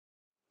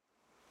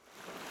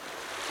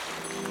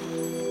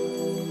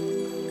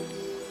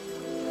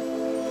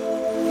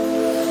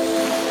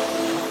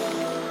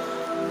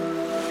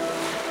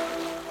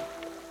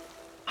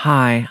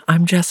Hi,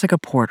 I'm Jessica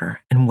Porter,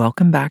 and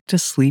welcome back to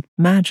Sleep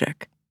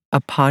Magic, a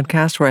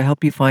podcast where I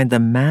help you find the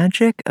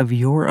magic of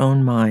your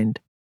own mind,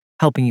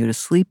 helping you to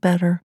sleep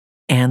better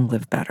and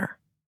live better.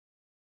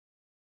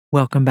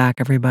 Welcome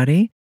back,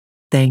 everybody.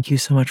 Thank you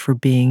so much for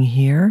being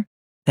here.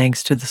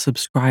 Thanks to the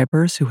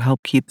subscribers who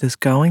help keep this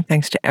going.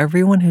 Thanks to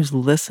everyone who's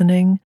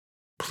listening.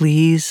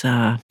 Please,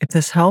 if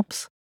this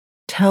helps,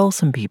 tell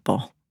some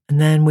people,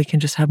 and then we can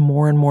just have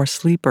more and more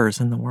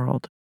sleepers in the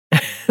world,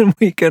 and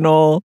we can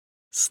all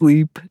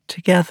sleep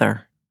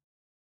together.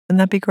 Wouldn't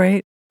that be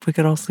great if we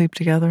could all sleep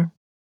together?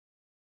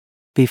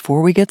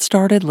 Before we get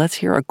started, let's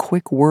hear a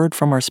quick word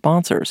from our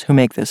sponsors who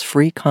make this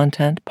free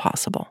content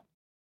possible.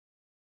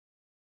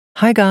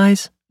 Hi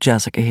guys,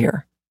 Jessica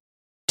here.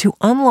 To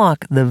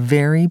unlock the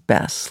very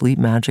best Sleep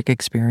Magic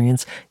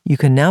experience, you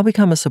can now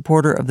become a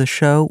supporter of the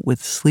show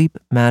with Sleep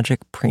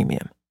Magic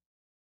Premium.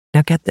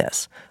 Now get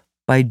this.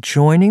 By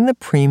joining the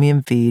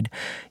premium feed,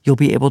 you'll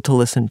be able to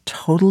listen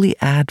totally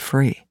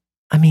ad-free.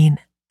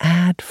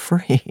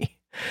 Ad-free.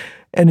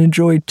 And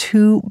enjoy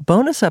 2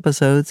 bonus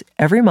episodes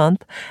every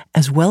month,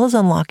 as well as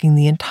unlocking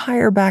the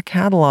entire back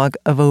catalog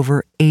of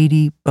over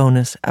 80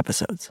 bonus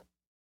episodes.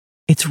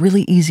 It's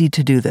really easy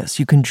to do this.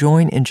 You can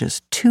join in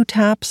just 2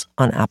 taps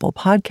on Apple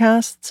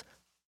Podcasts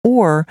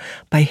or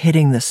by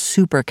hitting the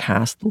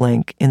Supercast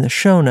link in the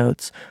show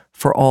notes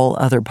for all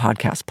other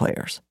podcast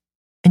players.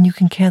 And you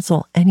can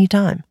cancel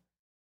anytime.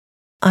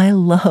 I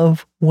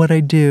love what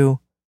I do,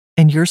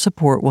 and your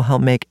support will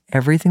help make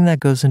everything that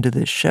goes into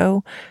this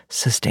show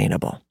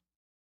sustainable.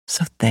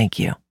 So thank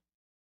you.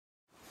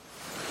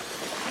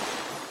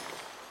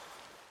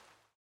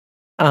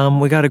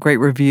 We got a great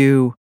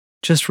review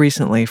just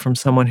recently from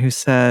someone who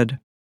said,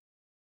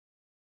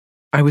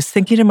 I was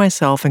thinking to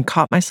myself and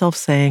caught myself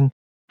saying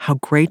how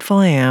grateful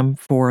I am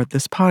for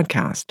this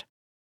podcast.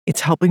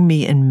 It's helping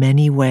me in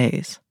many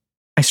ways.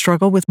 I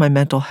struggle with my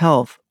mental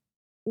health,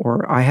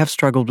 or I have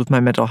struggled with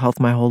my mental health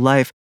my whole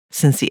life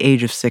since the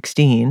age of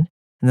 16,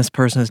 and this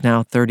person is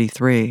now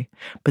 33,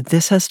 but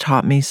this has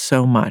taught me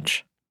so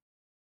much.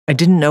 I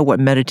didn't know what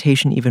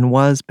meditation even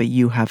was, but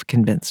you have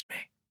convinced me.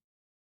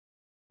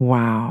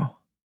 Wow.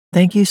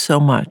 Thank you so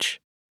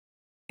much.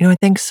 I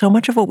think so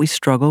much of what we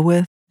struggle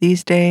with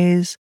these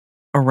days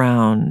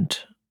around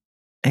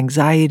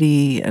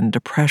anxiety and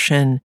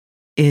depression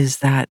is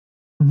that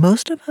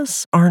most of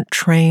us aren't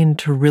trained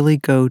to really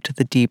go to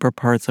the deeper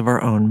parts of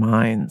our own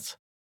minds.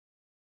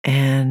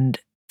 And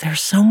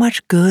there's so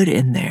much good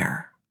in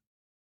there.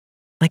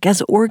 Like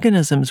as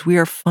organisms, we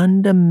are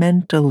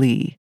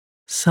fundamentally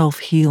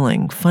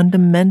self-healing,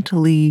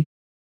 fundamentally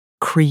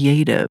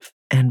creative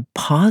and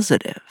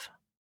positive.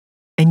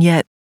 And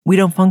yet we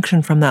don't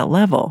function from that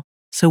level.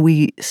 So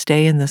we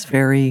stay in this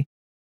very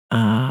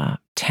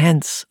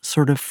tense,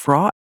 sort of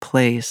fraught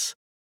place,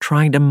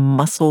 trying to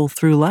muscle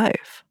through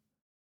life.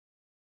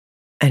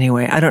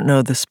 Anyway, I don't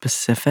know the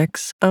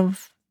specifics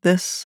of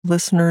this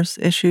listener's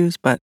issues,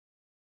 but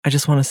I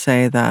just want to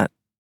say that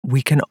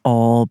we can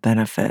all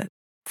benefit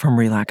from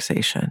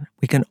relaxation.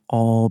 We can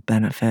all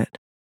benefit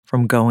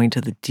from going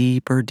to the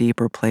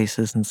deeper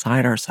places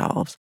inside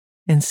ourselves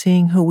and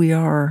seeing who we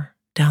are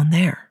down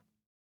there.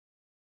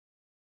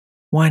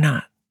 Why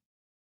not?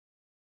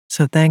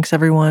 So thanks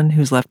everyone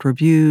who's left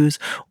reviews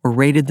or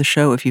rated the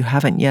show. If you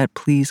haven't yet,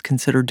 please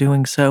consider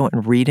doing so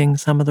and reading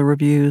some of the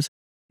reviews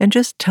and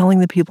just telling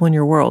the people in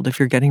your world if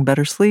you're getting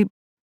better sleep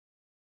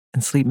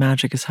and Sleep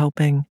Magic is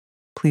helping,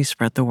 please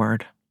spread the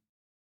word.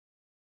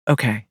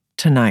 Okay,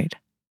 tonight,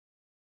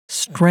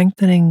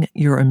 strengthening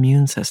your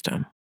immune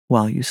system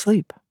while you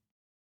sleep.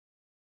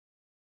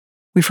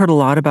 We've heard a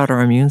lot about our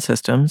immune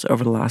systems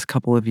over the last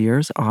couple of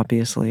years,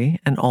 obviously,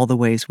 and all the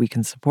ways we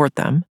can support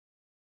them.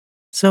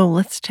 So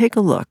let's take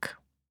a look.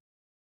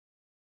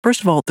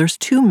 First of all, there's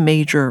 2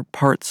 major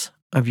parts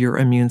of your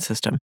immune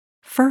system.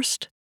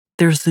 First,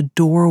 there's the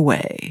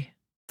doorway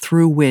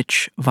through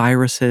which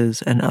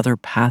viruses and other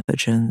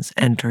pathogens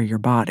enter your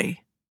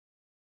body.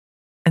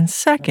 And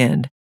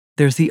second,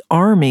 there's the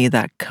army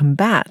that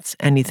combats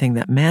anything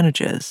that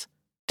manages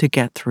to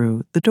get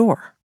through the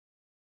door.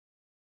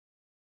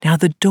 Now,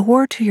 the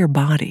door to your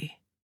body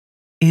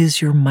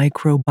is your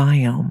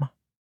microbiome,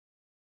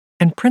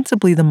 and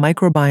principally the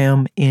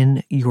microbiome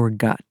in your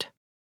gut.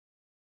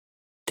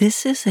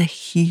 This is a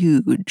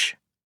huge,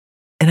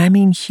 and I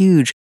mean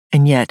huge,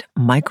 and yet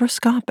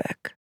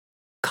microscopic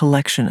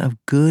collection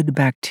of good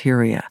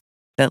bacteria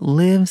that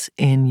lives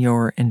in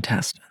your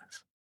intestines.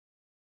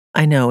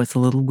 I know it's a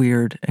little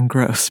weird and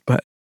gross,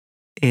 but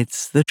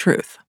it's the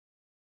truth.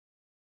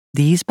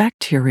 These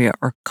bacteria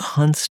are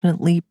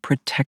constantly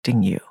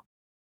protecting you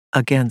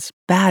against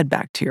bad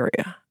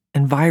bacteria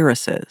and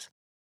viruses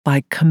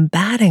by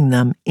combating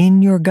them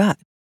in your gut.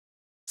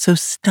 So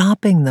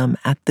stopping them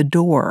at the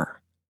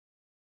door,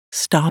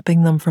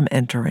 stopping them from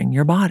entering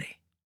your body.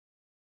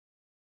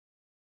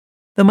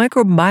 The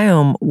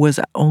microbiome was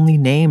only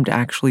named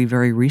actually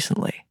very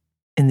recently,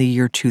 in the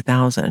year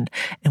 2000,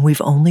 and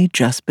we've only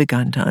just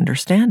begun to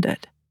understand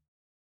it.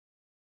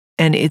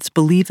 And it's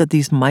believed that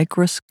these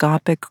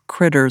microscopic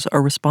critters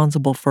are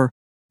responsible for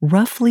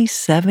roughly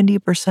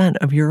 70%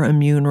 of your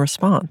immune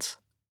response.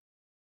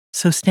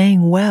 So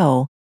staying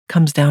well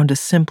comes down to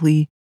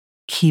simply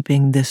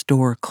keeping this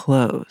door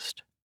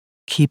closed,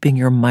 keeping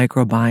your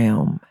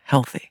microbiome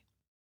healthy.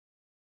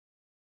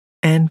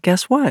 And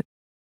guess what?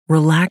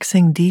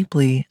 Relaxing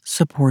deeply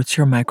supports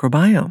your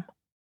microbiome.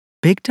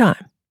 Big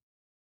time.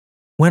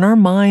 When our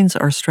minds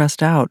are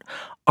stressed out,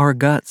 our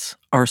guts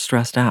are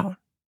stressed out,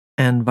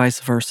 and vice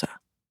versa.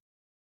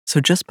 So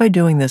just by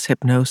doing this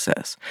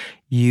hypnosis,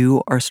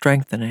 you are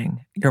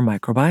strengthening your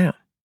microbiome.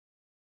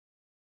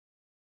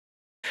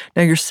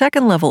 Now, your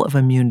second level of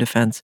immune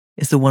defense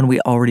is the one we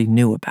already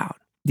knew about.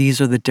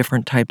 These are the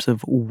different types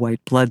of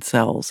white blood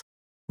cells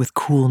with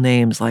cool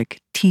names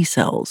like T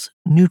cells,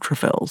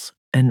 neutrophils,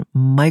 and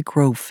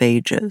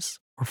microphages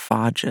or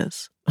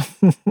phages.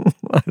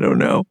 I don't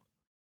know.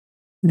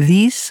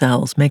 These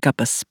cells make up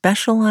a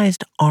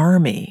specialized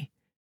army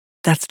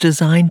that's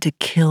designed to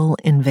kill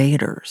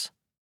invaders.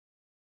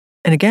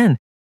 And again,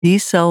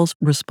 these cells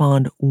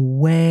respond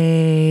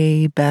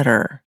way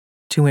better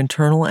to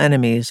internal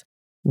enemies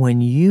when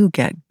you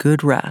get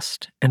good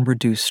rest and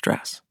reduce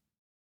stress.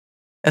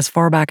 As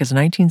far back as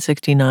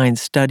 1969,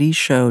 studies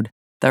showed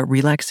that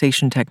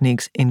relaxation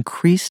techniques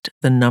increased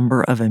the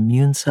number of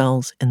immune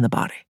cells in the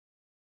body.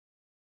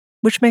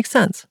 Which makes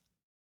sense.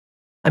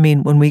 I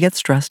mean, when we get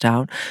stressed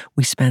out,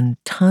 we spend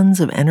tons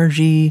of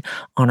energy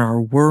on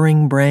our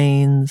whirring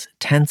brains,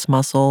 tense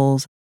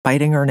muscles,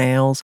 biting our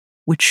nails,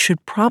 which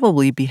should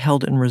probably be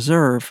held in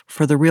reserve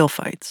for the real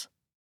fights,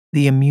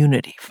 the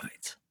immunity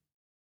fights.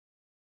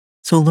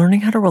 So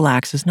learning how to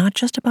relax is not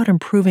just about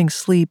improving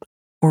sleep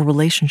or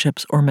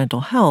relationships or mental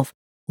health.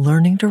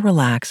 Learning to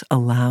relax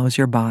allows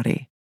your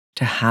body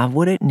to have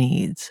what it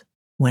needs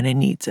when it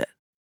needs it.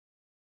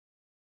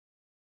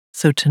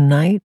 So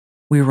tonight,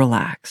 we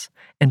relax.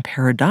 And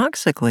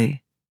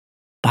paradoxically,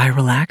 by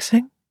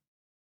relaxing,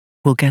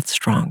 we'll get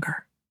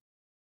stronger.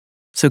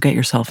 So get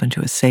yourself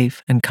into a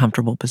safe and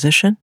comfortable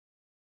position,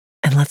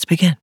 and let's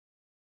begin.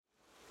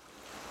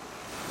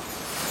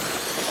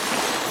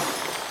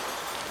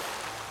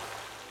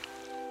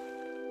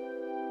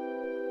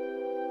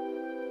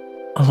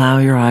 Allow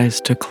your eyes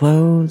to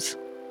close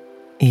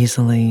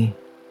easily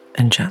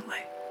and gently.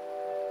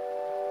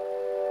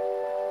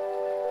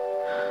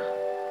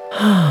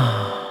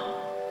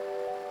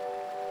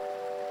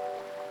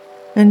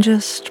 And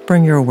just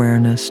bring your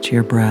awareness to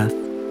your breath.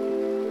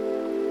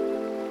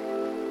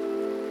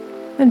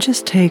 And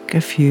just take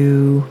a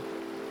few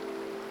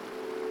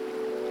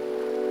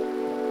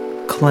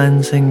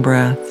cleansing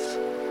breaths.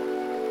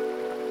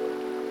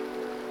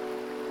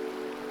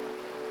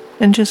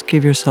 And just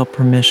give yourself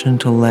permission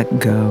to let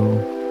go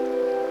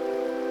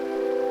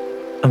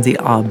of the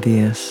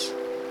obvious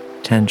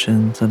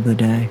tensions of the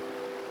day.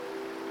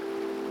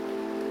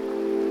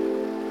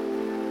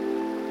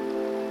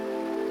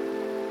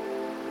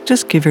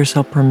 Just give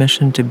yourself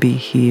permission to be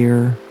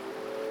here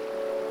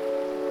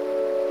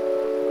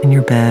in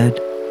your bed,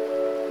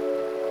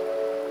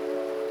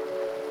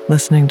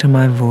 listening to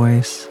my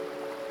voice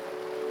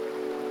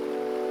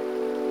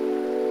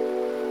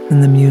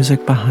and the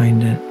music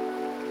behind it.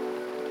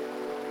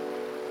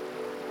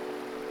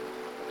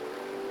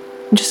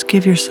 And just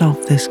give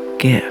yourself this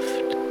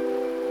gift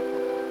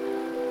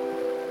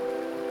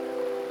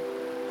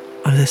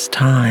of this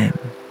time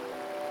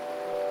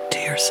to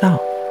yourself.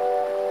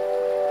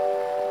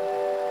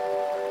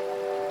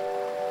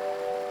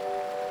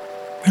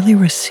 Really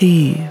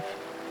receive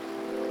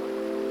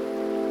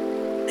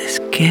this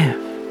gift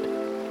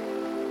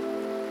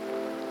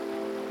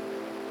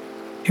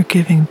you're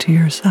giving to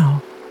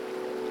yourself.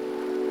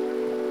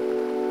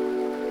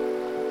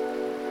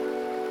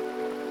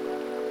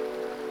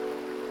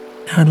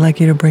 Now I'd like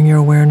you to bring your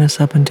awareness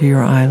up into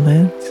your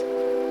eyelids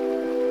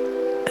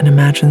and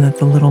imagine that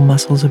the little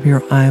muscles of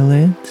your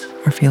eyelids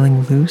are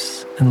feeling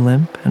loose and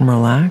limp and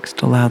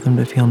relaxed. Allow them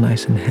to feel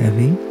nice and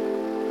heavy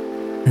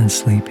and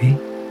sleepy.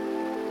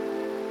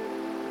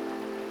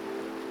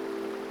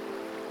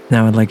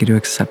 Now I'd like you to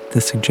accept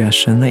the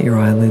suggestion that your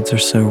eyelids are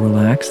so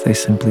relaxed they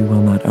simply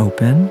will not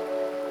open.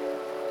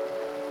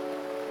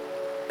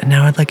 And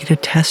now I'd like you to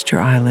test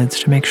your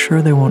eyelids to make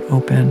sure they won't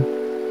open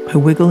by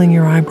wiggling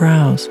your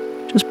eyebrows.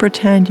 Just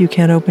pretend you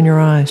can't open your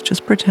eyes.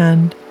 Just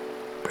pretend.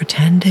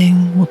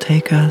 Pretending will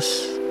take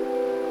us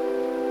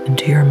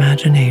into your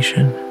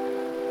imagination.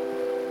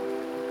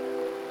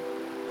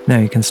 Now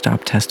you can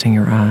stop testing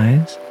your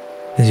eyes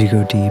as you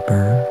go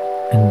deeper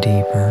and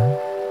deeper.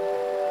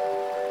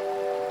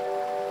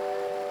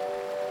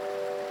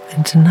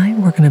 And tonight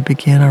we're going to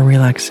begin our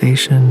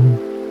relaxation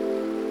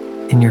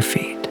in your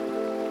feet.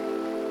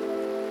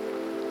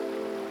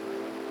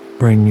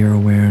 Bring your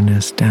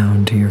awareness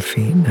down to your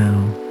feet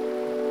now.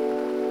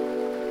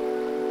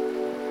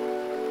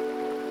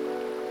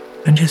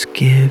 And just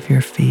give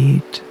your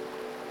feet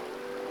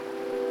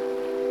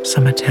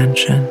some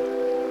attention.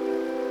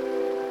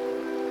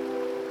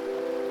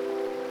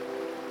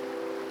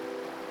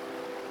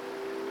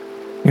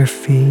 Your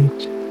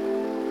feet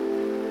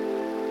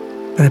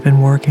that have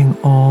been working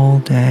all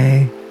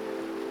day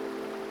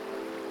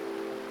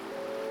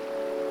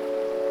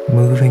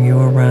moving you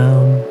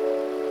around,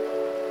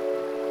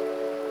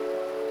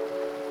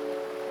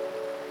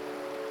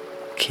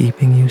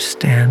 keeping you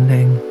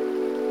standing,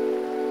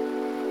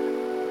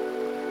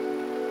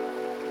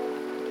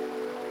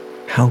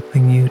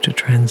 helping you to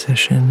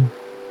transition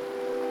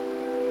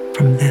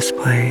from this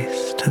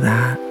place to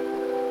that.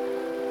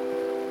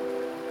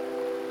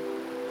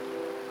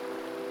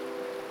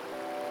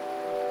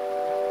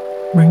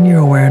 Bring your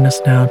awareness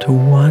now to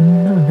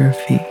one of your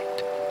feet.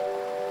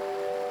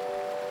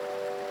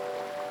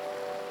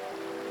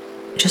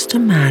 Just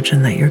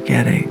imagine that you're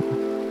getting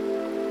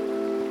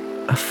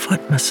a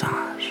foot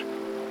massage.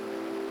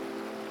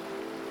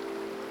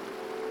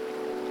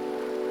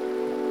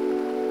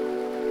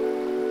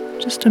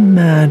 Just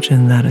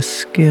imagine that a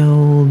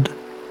skilled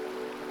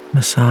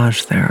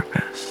massage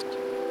therapist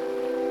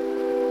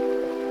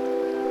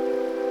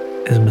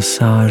is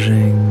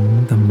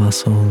massaging the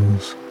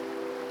muscles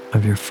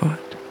of your foot.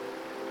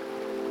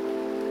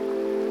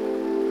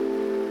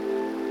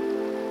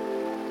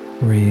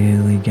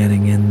 Really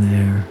getting in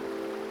there.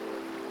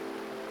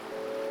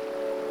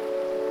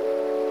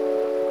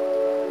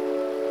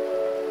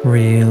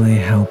 Really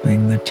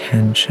helping the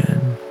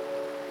tension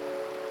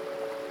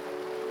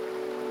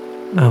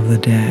of the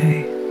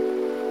day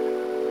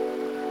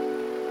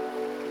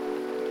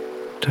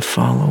to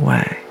fall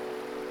away.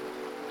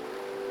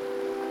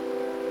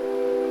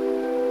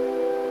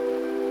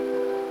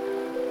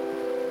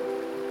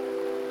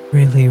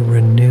 Really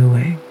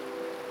renewing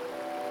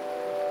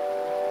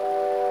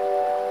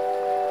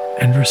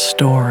and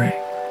restoring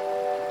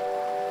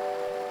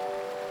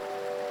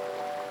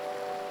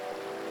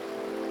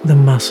the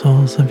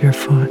muscles of your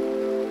foot.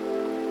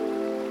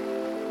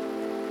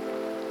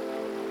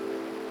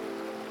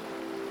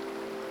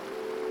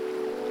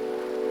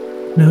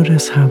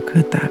 Notice how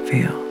good that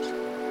feels.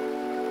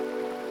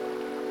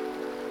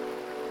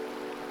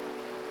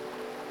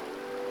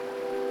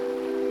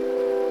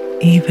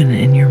 Even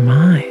in your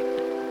mind.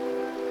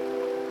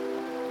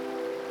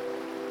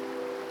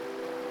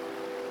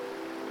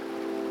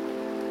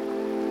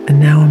 And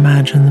now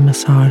imagine the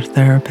massage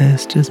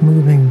therapist is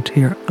moving to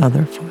your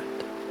other foot.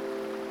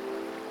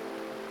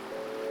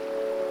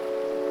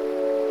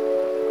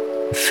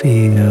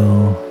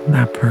 Feel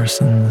that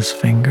person's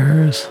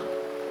fingers,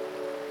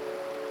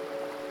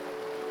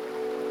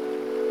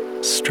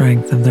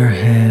 strength of their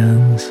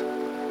hands,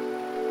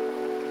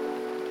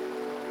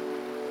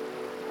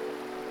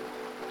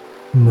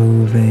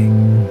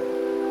 moving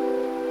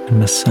and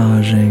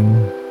massaging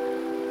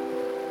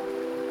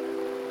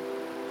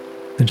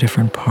the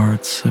different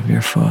parts of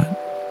your foot.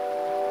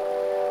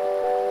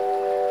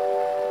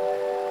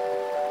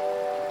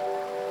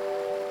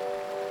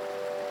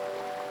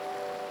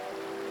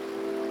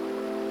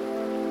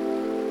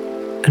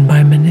 And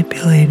by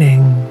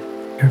manipulating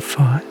your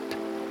foot,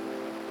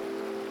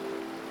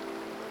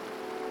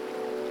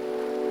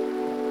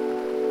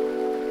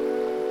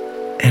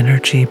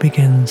 energy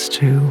begins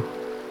to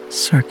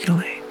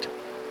circulate.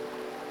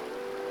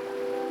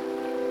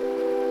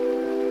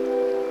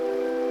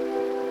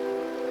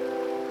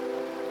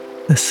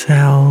 The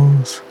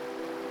cells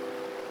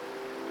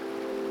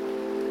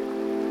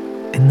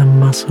in the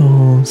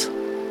muscles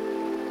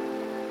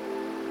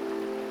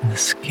and the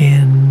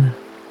skin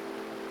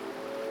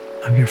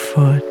of your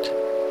foot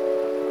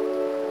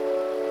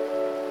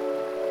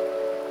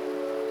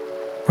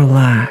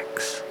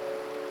relax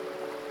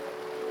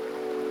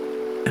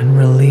and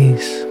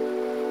release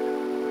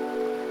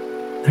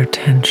their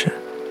tension.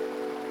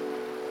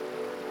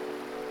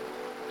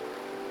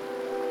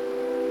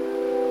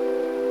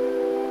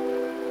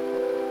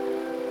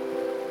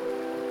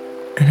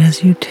 And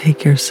as you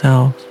take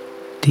yourself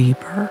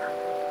deeper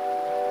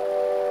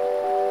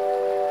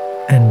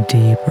and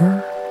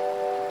deeper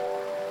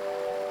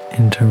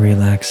into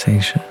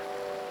relaxation,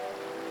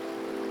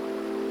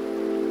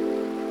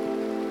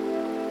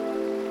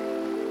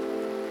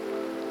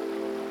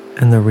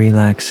 and the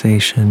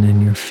relaxation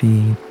in your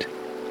feet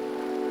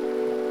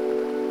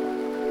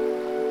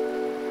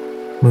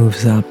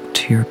moves up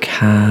to your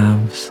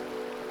calves,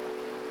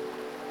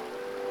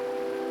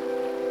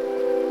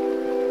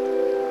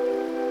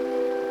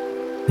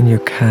 and your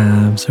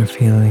calves are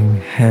feeling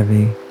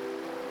heavy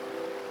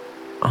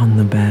on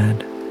the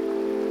bed.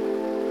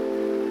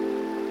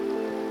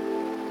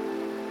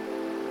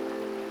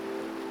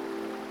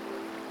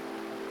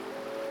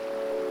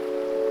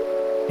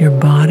 Your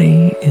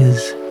body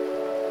is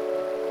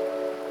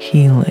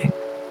healing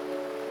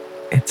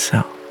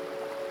itself.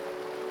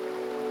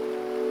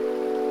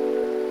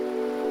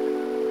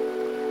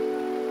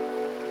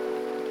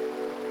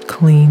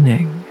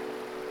 Cleaning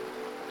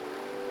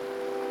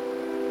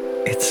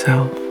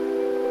itself.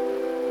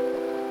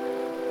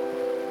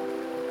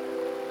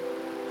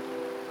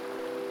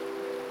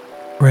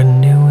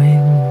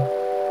 Renewing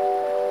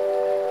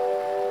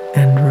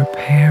and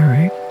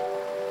repairing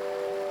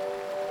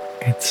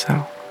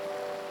itself.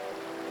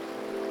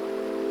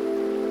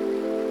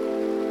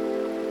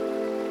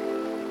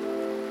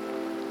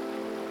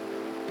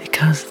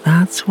 Because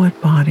that's what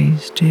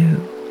bodies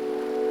do.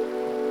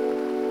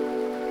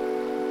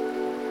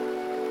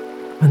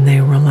 when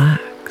they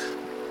relax.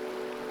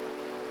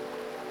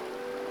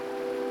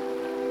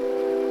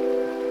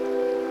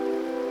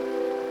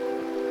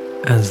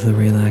 As the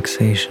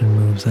relaxation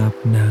moves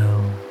up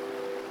now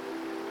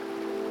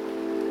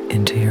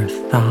into your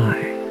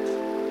thighs,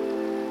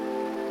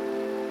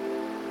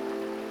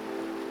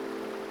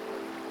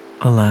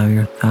 allow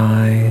your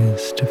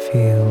thighs to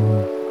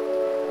feel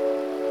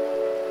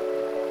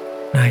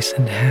nice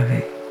and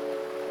heavy.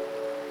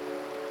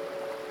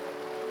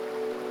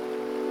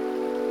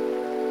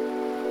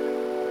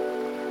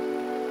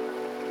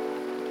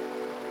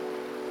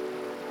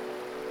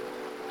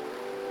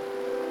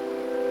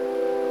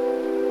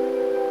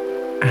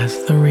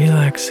 As the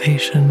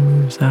relaxation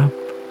moves up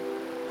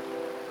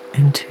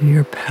into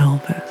your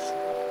pelvis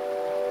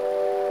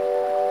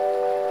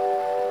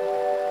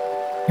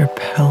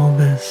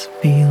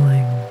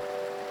feeling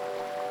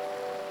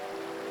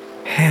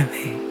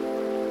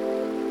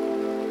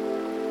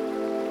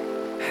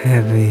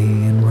heavy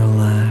and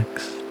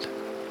relaxed.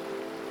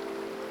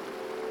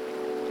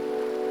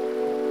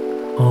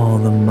 All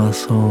the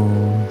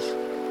muscles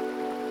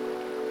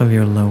of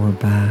your lower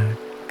back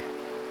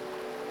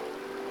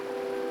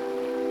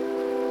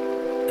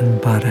and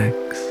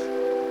buttocks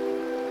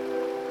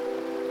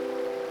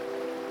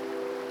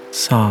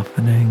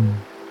softening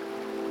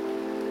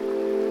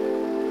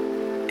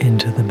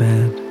into the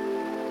bed.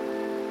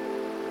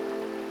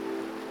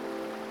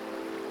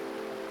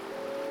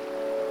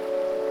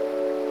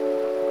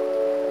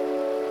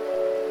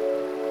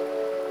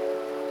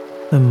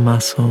 The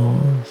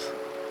muscles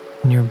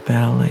in your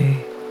belly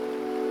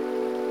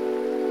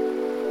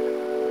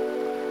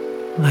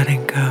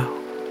letting go.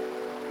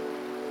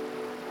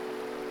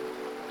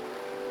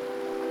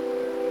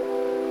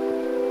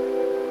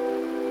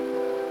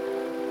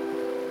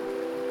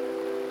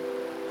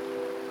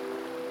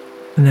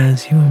 And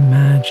as you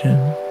imagine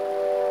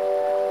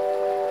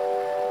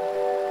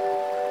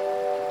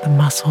the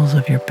muscles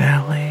of your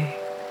belly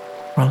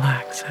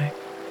relaxing,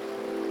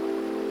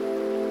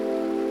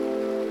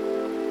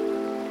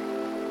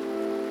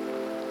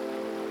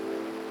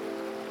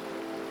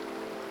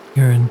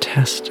 your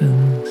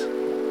intestines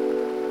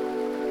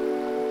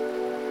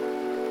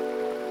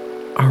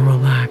are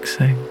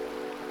relaxing.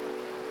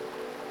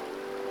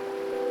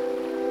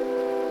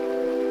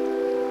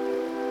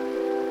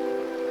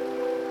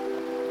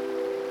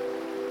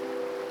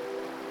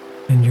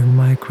 And your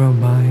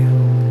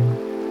microbiome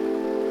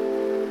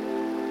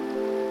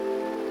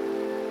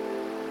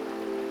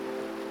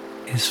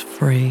is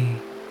free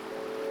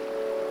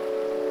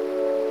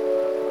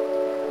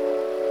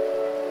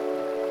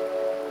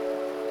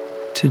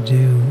to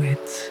do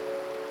its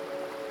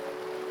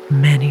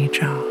many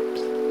jobs.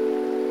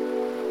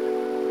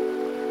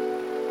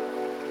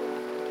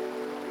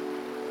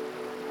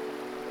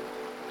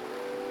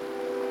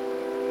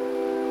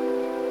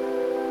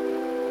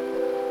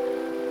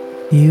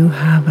 You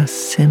have a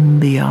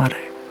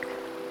symbiotic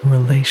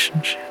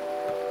relationship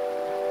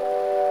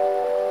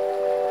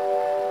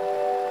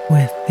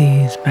with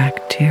these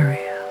bacteria.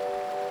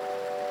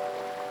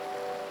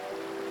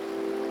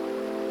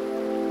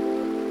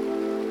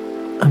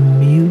 A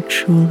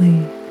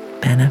mutually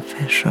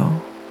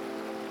beneficial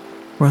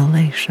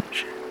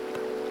relationship.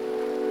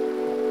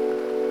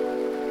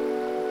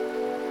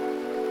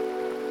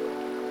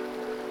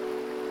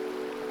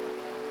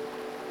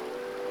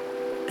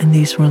 And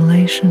these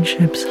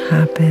relationships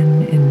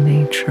happen in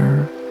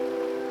nature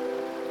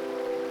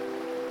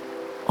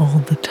all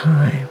the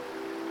time.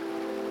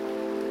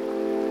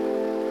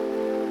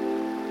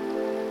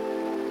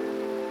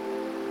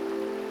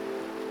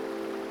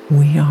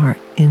 We are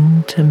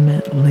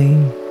intimately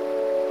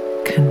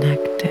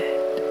connected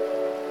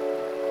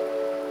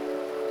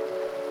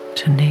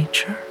to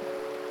nature.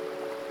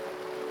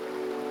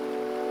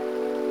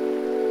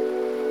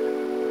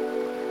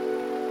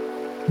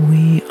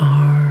 We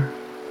are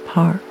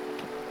part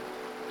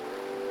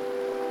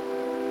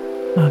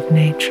of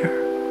nature.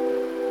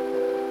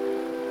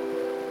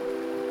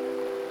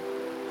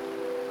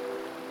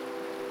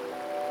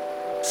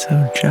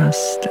 So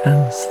just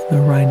as the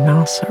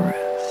rhinoceros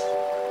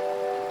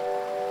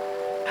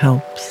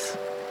helps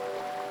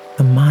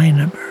the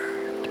myna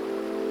bird,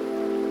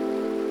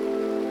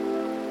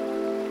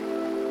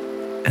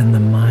 and the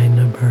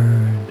myna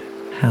bird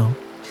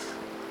helps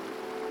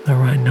the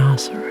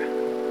rhinoceros,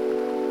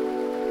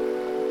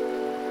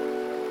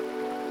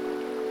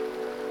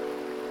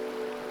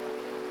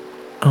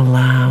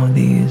 allow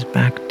these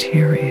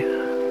bacteria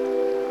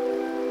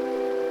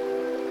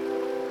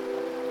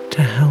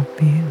to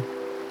help you.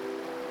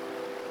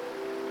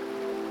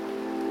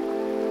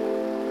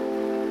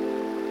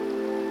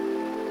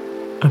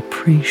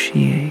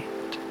 Appreciate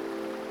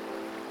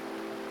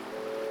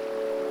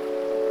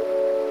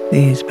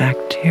these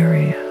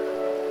bacteria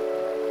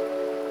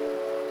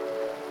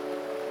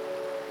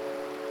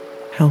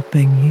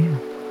helping you.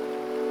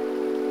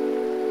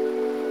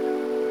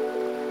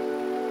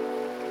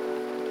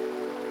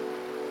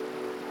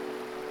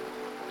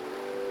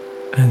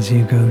 As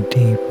you go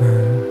deeper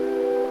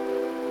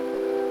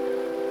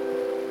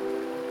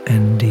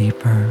and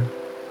deeper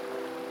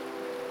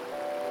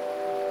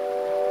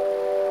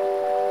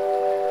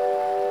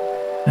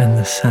and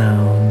the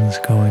sounds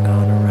going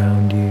on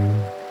around you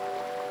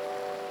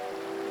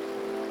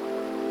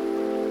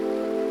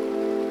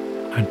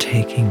are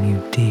taking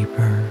you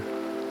deeper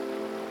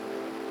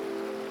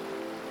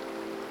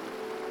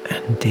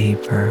and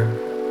deeper.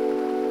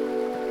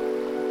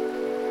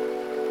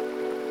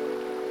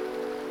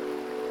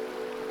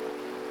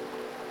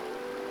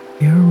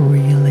 You're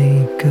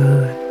really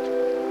good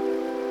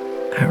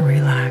at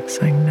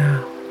relaxing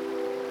now.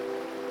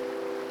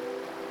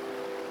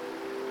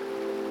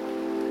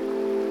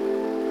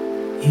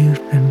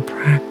 You've been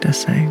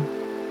practicing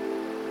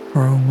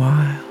for a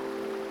while.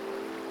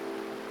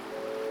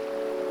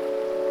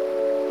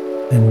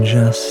 And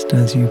just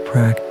as you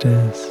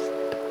practiced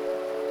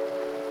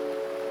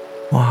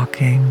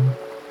walking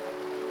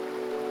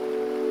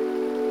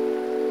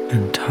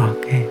and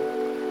talking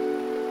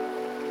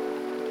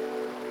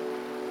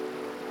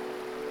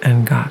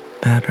and got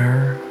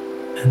better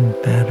and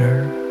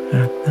better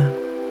at them,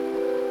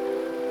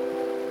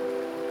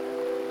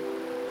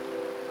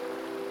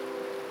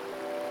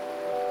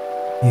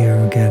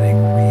 you're getting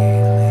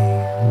really,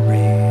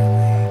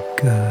 really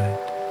good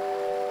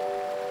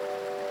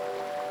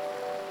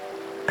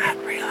at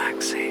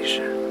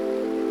relaxation.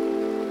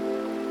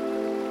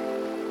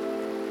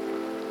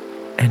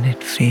 And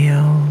it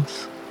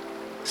feels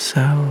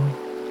so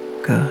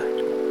good.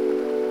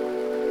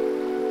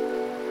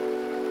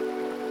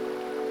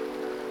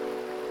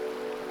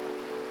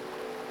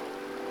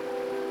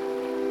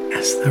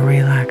 As the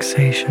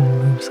relaxation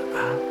moves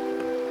up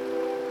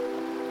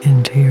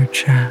into your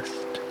chest,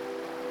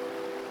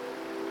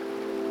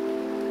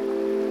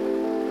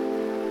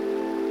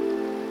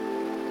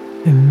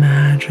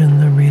 imagine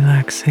the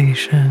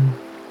relaxation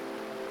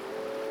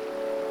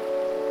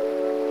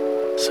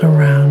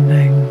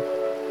surrounding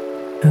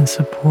and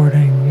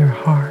supporting your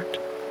heart.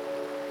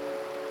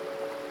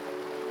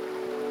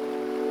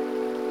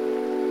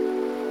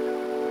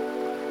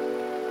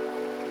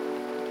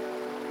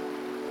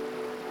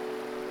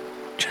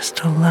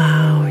 Just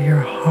allow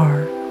your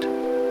heart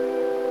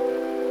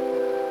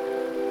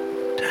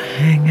to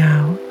hang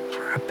out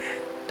for a bit.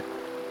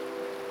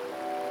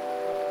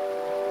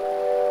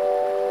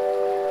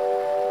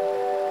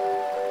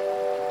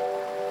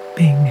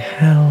 Being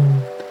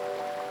held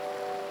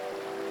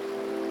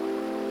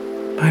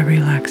by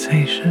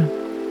relaxation.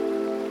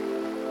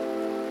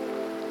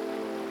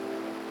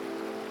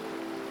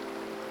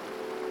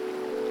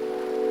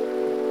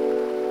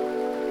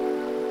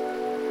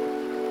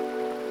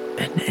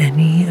 And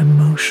any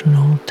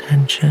emotional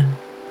tension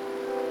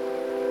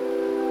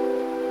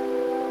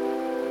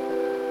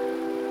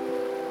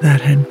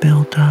that had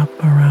built up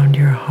around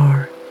your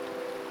heart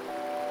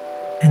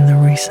in the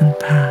recent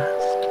past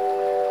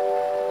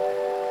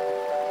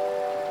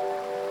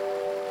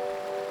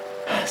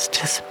has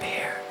disappeared.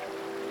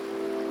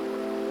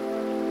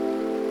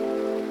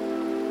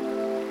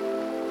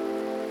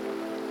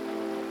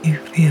 You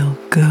feel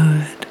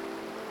good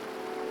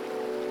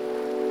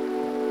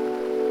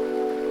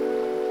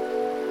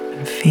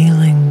and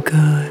feeling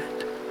good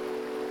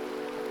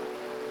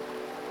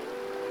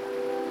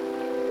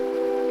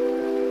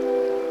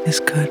is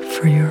good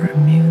for your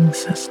immune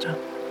system.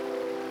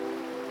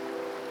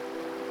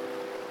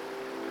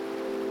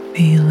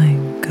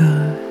 Feeling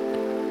good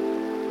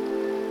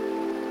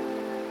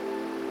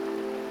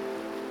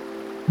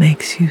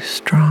makes you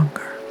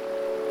stronger.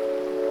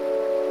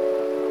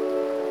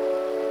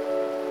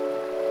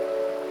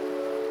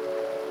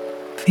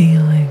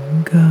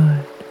 Feeling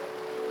good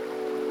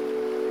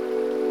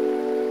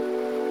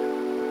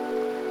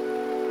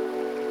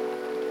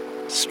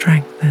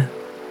strengthens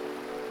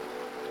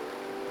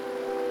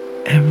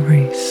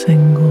every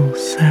single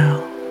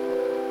cell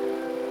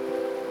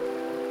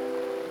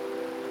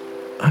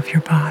of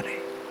your body.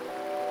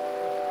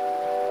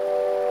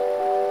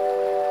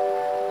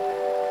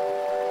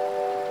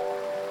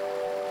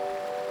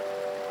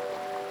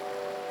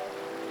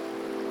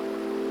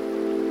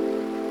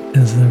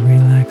 As the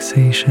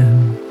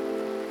relaxation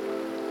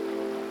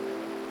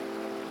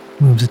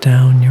moves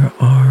down your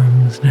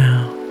arms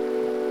now,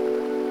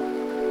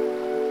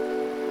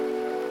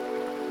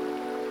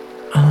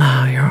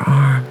 allow your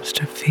arms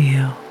to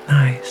feel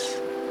nice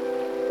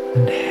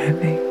and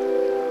heavy.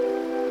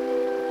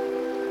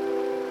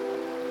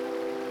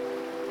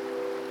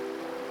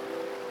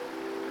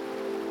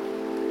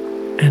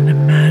 And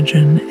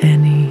imagine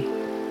any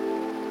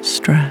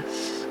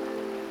stress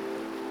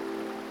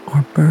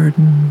or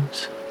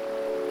burdens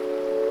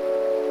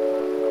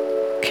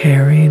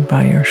carried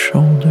by your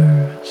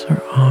shoulders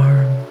or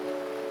arms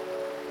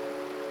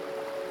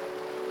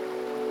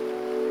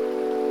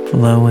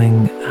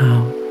flowing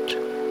out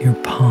your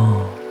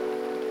palm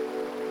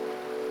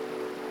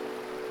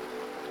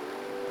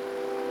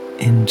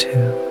into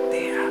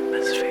the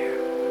atmosphere.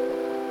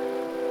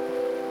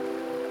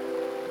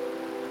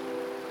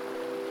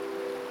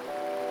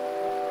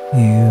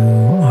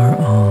 You are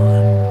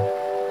on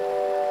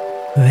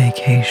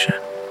vacation.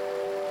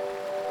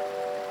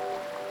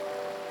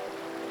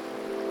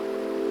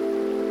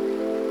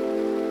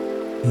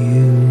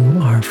 You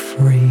are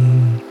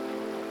free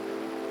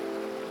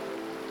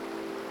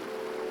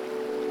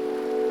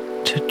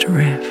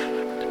drift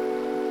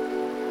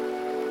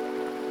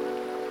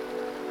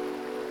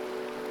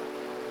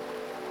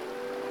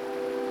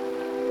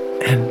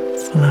and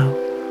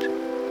float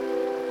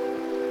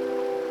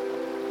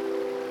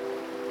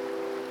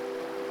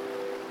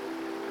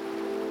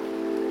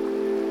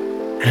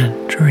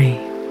and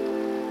dream.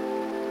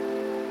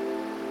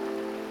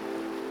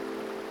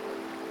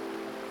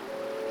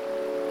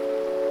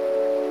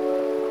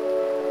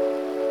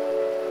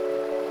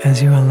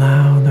 As you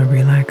allow the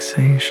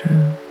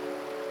relaxation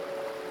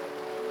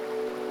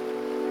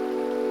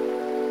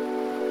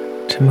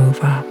to move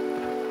up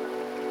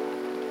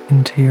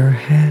into your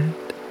head,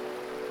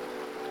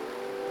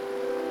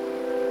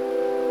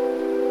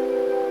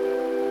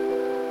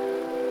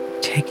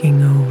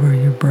 taking over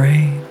your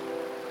brain,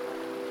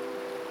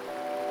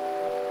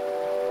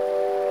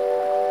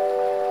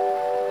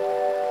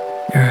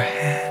 your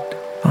head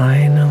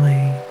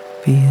finally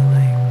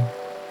feeling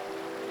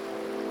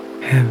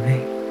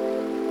heavy,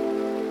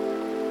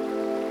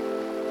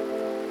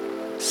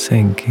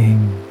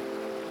 sinking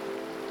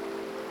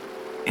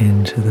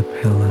into the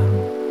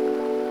pillow.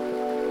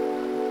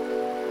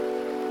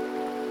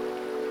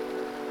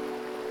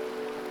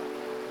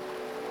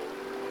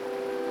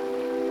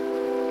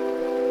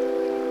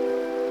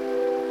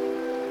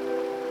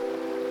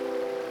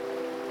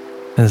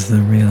 As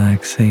the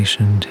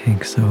relaxation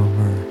takes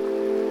over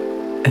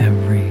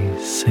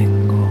every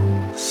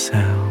single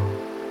cell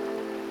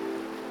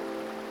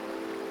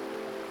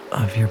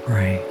of your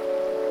brain.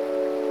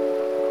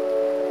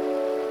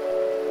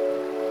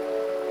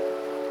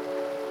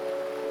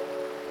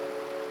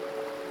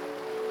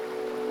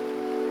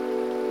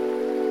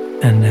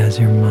 And as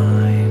your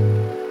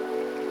mind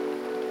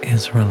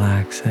is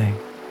relaxing,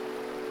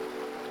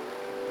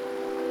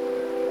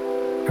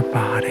 your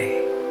body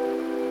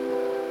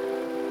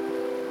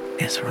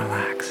is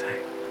relaxing.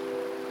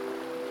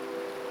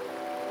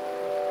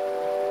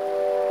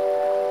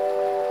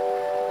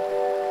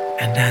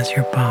 And as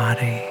your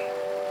body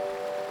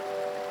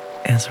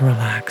is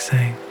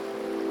relaxing,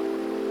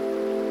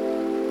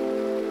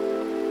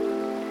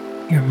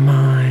 your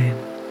mind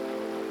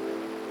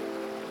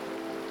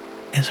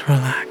is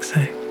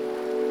relaxing.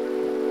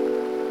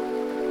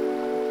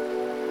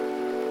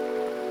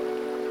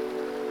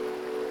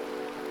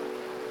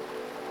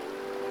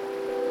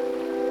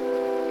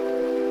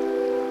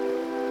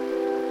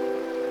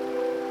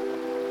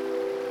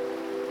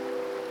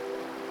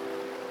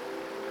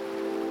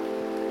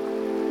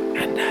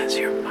 And as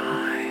your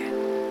mind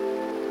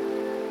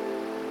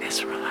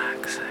is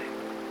relaxing,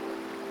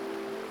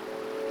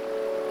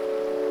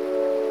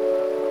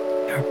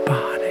 your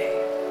body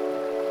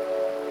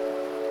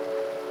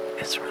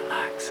is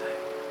relaxing.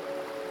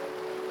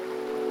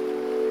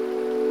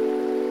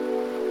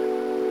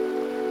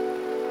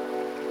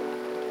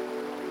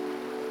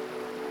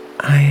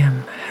 I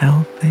am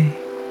healthy,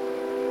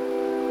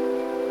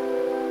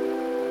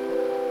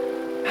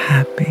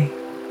 happy,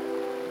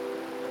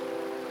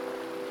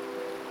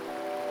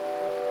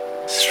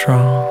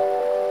 strong,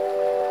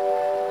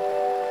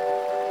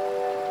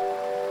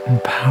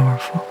 and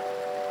powerful.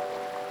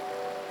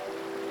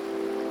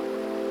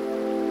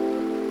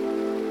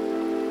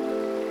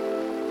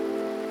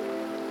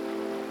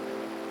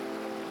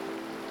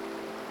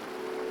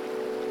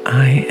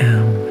 I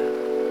am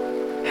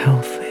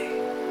healthy,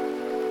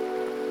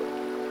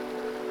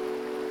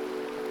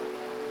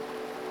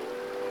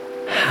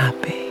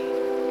 happy,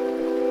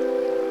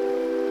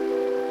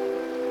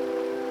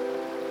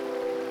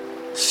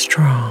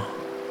 strong,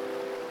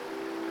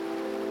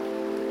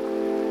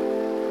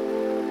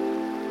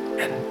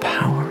 and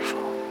powerful.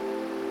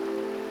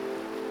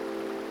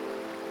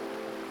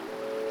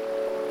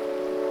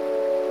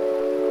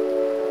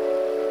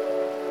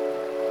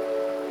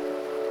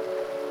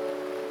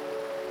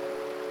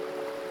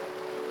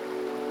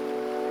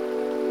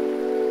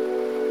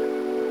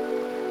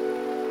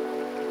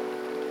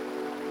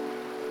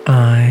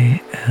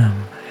 I am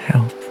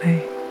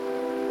healthy,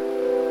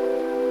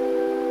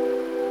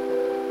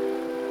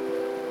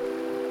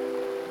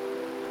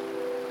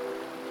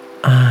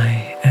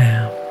 I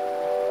am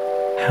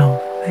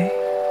healthy,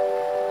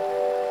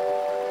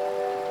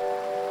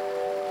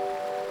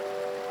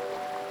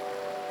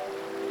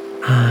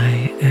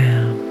 I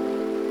am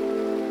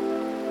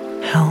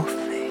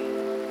healthy,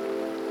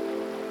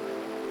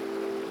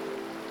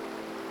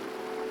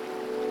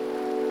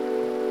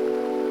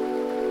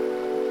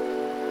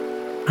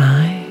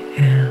 I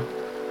am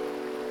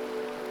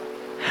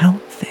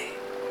healthy,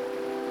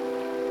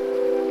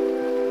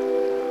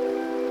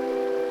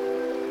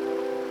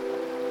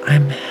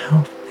 I'm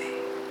healthy,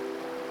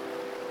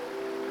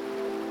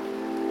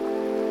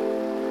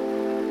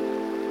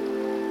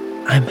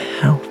 I'm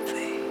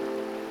healthy,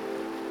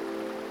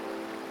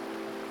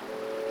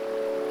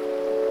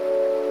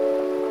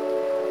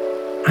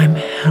 I'm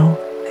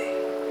healthy,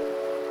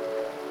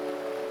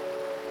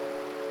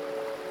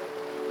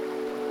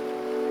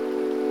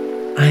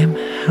 I'm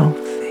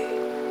healthy,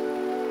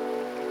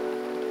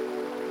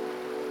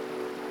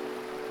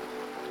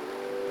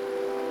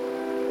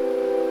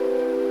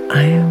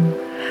 I am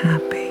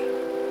happy,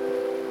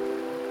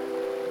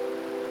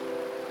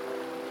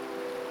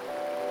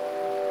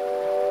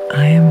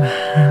 I am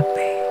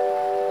happy.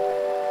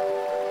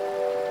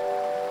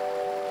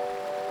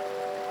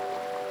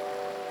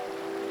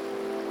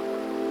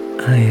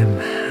 I am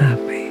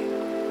happy.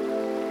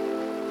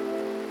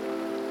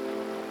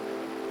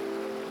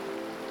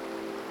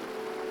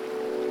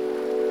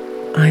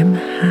 I'm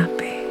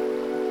happy.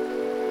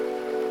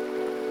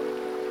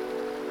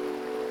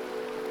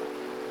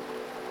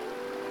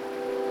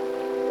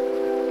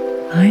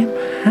 I'm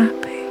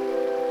happy.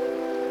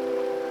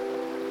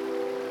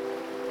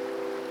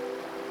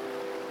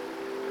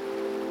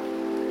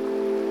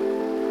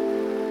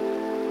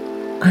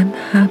 I'm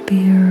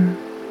happier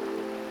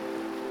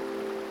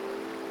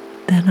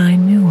than I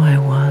knew I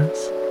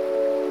was.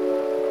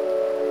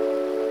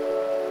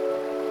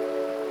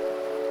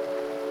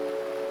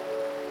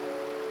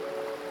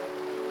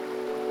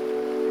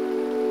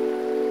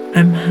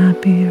 I'm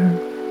happier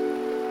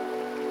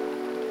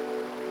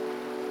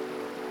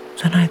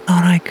than I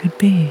thought I could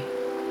be.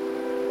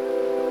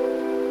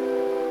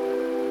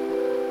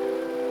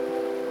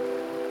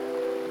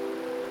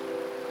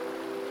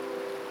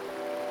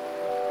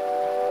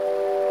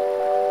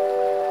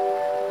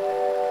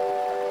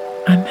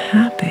 I'm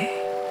happy.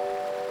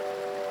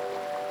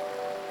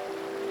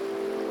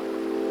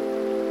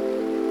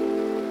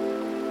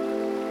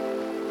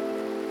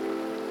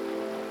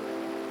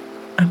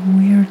 I'm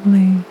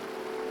weirdly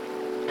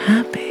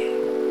happy.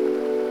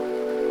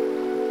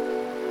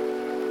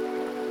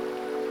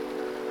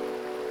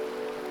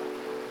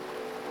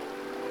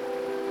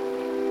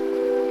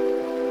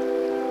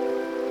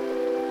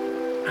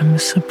 I'm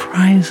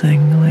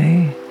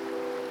surprisingly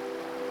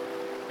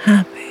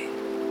happy.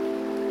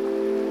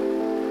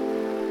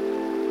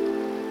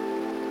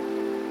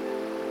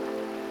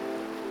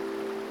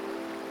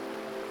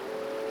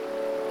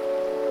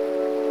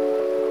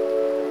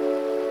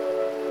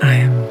 I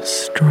am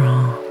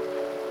strong.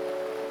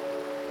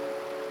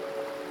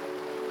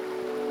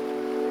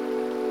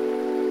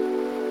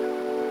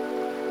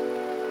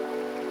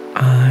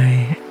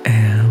 I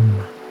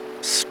am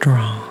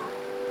strong.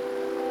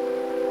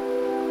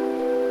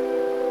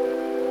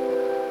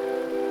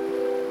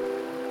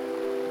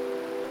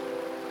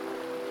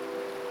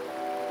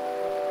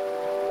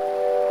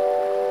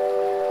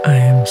 I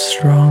am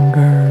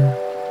stronger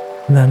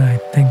than I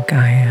think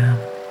I am.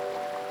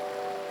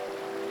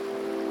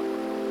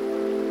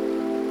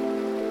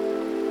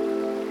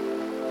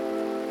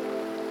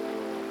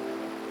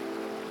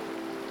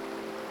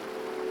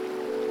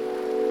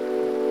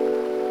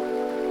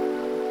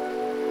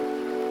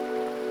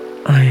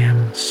 I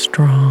am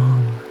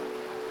strong.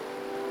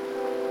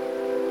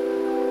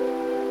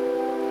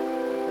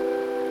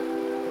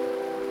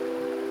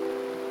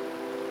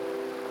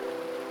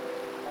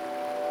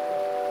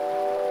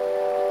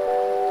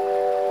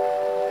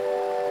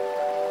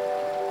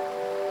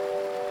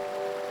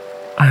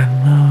 I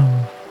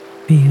love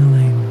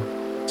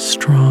feeling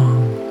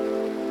strong.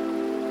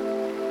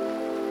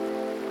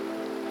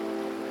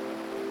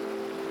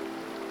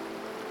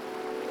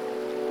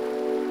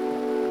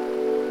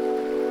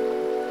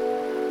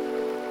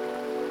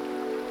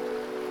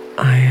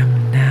 I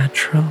am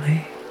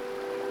naturally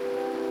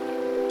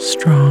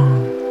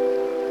strong.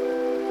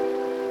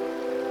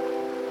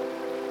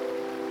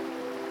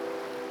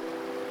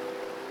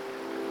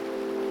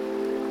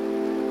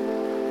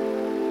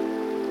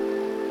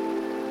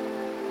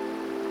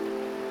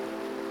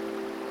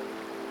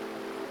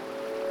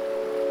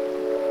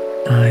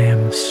 I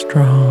am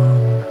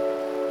strong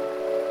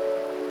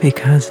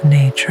because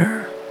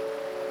nature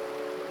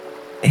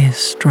is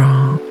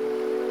strong.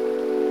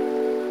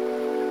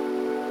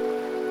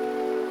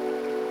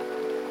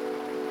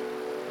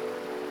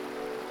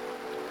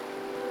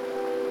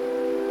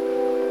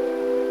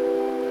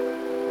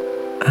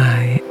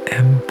 I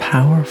am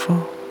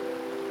powerful.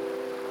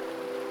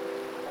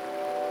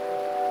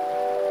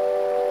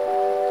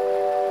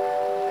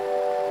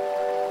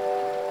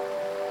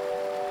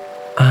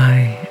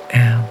 I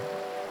am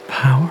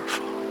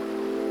powerful.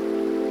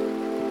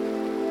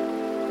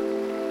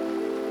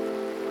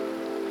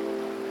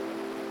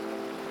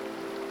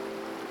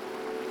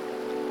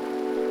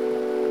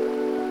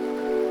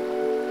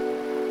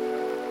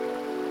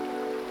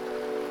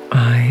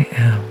 I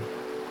am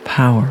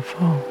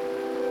powerful.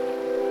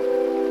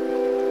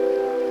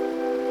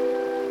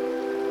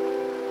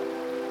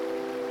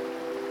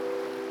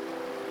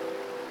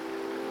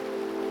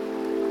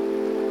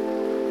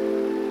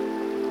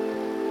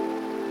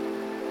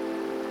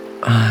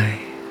 I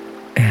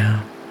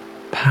am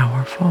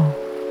powerful.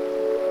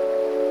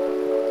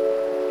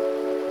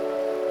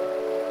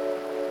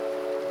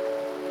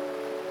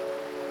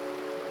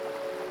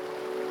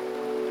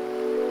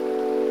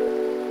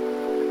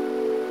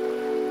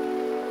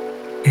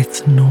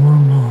 It's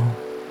normal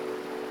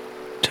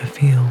to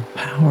feel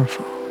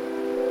powerful.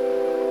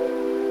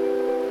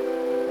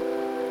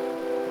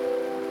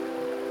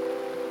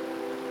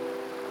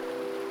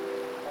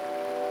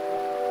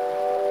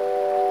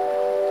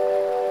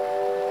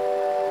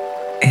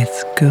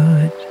 It's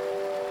good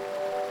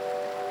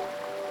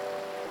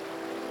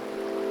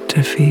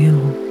to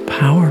feel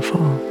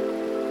powerful.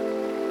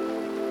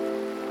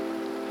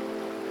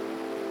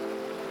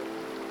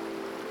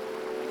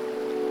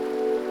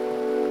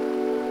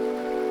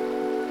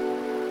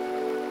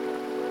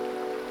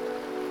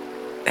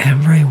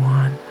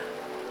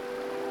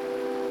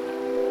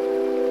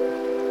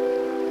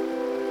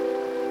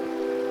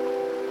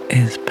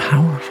 is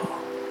powerful.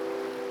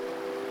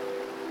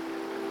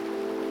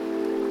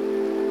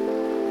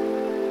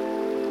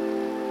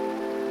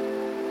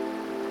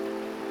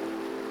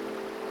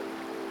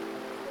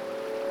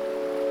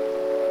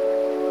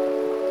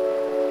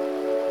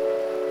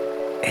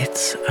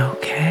 It's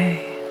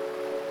okay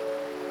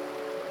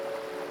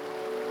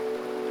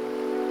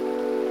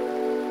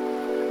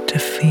to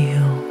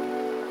feel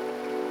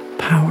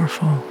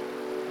powerful.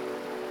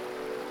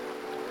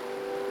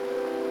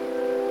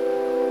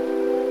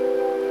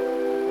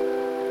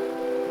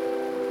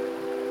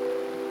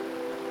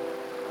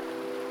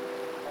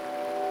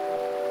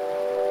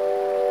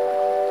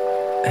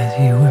 As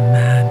you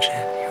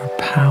imagine your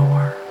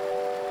power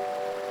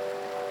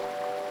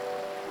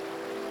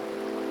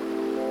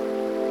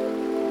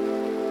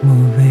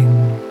moving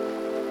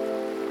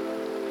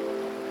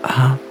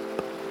up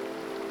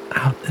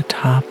out the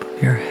top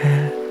of your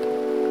head,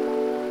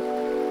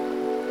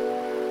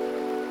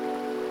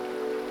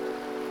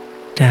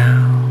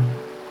 down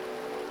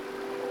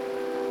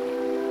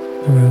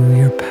through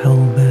your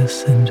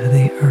pelvis into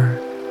the earth,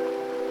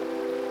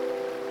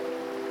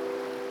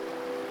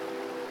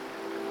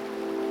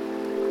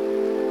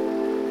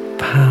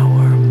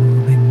 power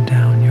moving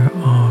down your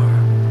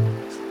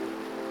arms,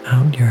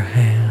 out your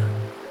hands,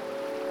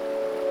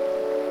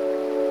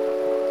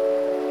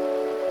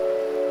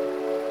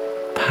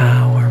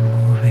 power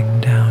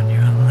moving down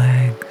your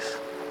legs,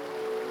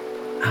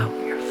 out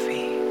your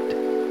feet,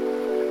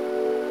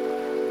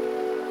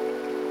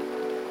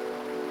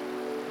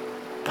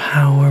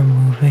 power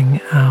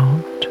moving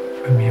out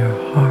from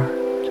your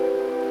heart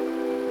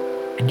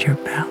and your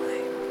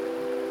belly,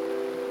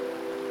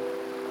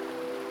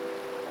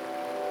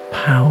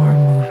 power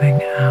moving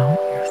out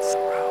your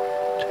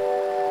throat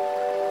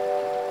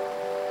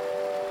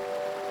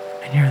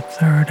and your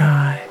third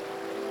eye.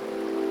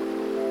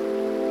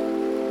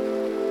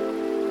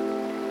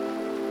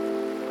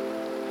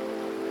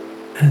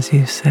 As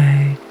you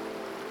say,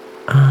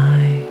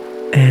 I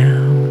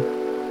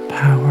am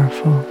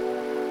powerful.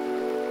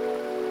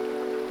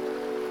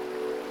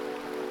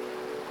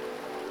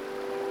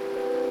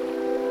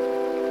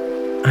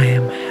 I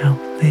am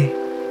healthy,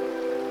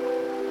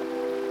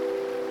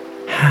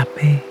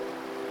 happy,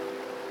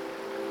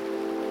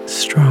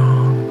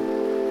 strong,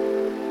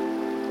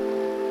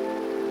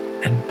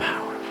 and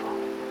powerful.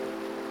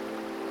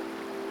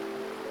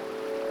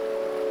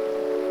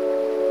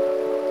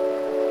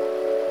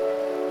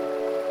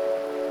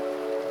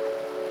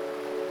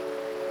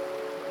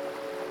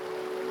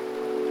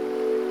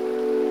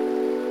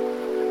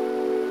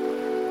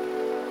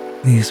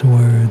 These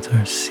words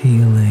are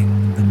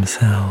sealing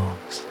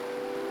themselves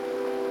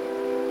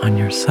on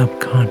your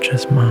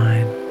subconscious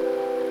mind,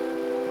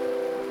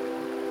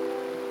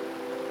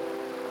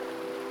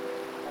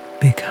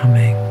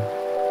 becoming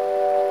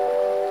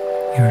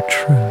your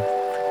truth,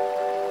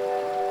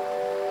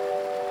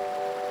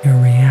 your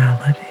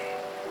reality,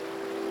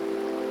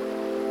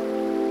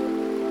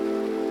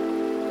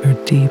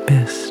 your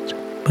deepest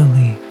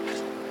beliefs.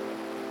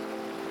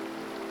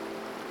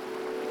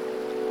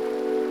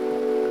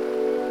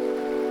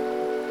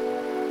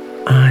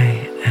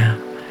 I am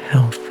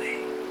healthy,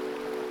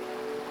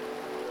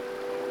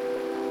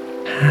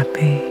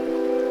 happy,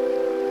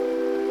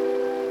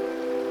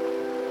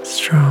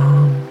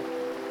 strong,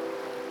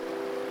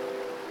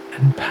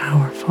 and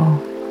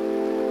powerful.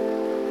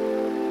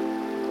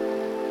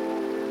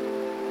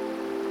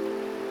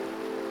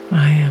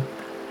 I am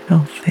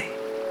healthy,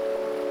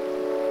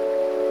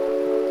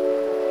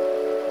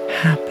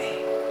 happy,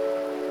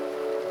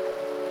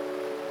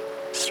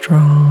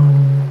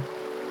 strong,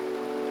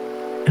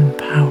 and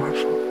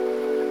powerful.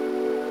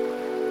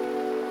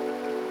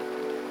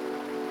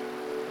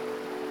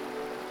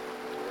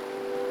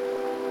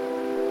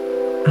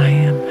 I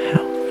am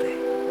healthy,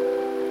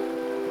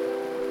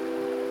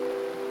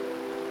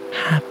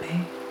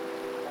 happy,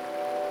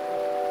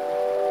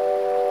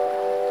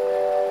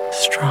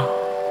 strong,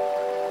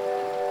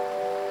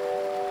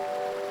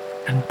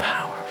 and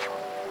powerful.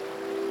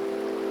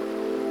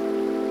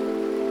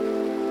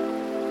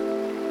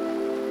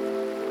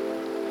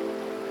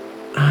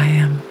 I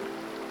am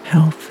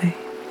healthy,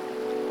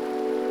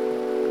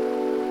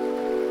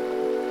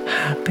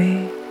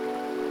 happy,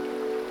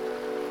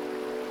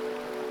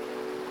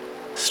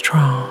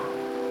 strong,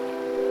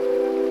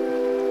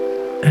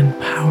 and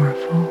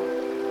powerful.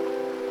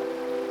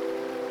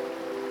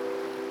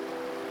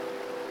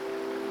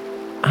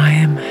 I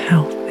am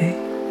healthy,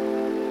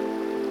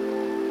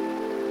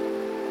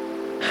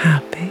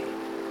 happy,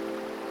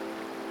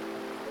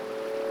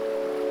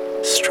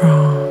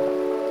 strong,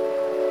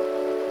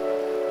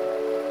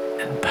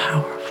 and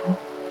powerful.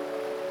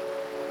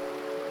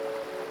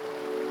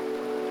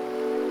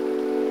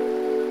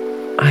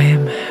 I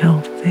am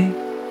healthy,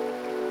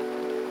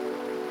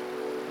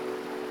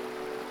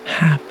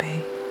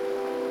 happy,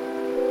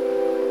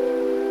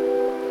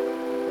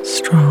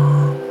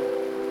 strong,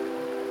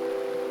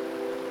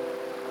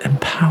 and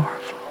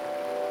powerful.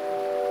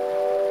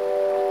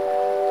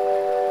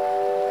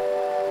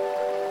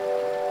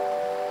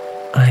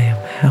 I am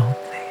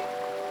healthy,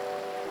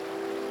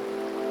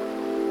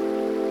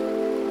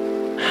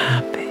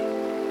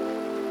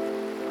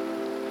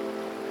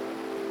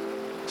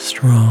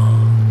 strong.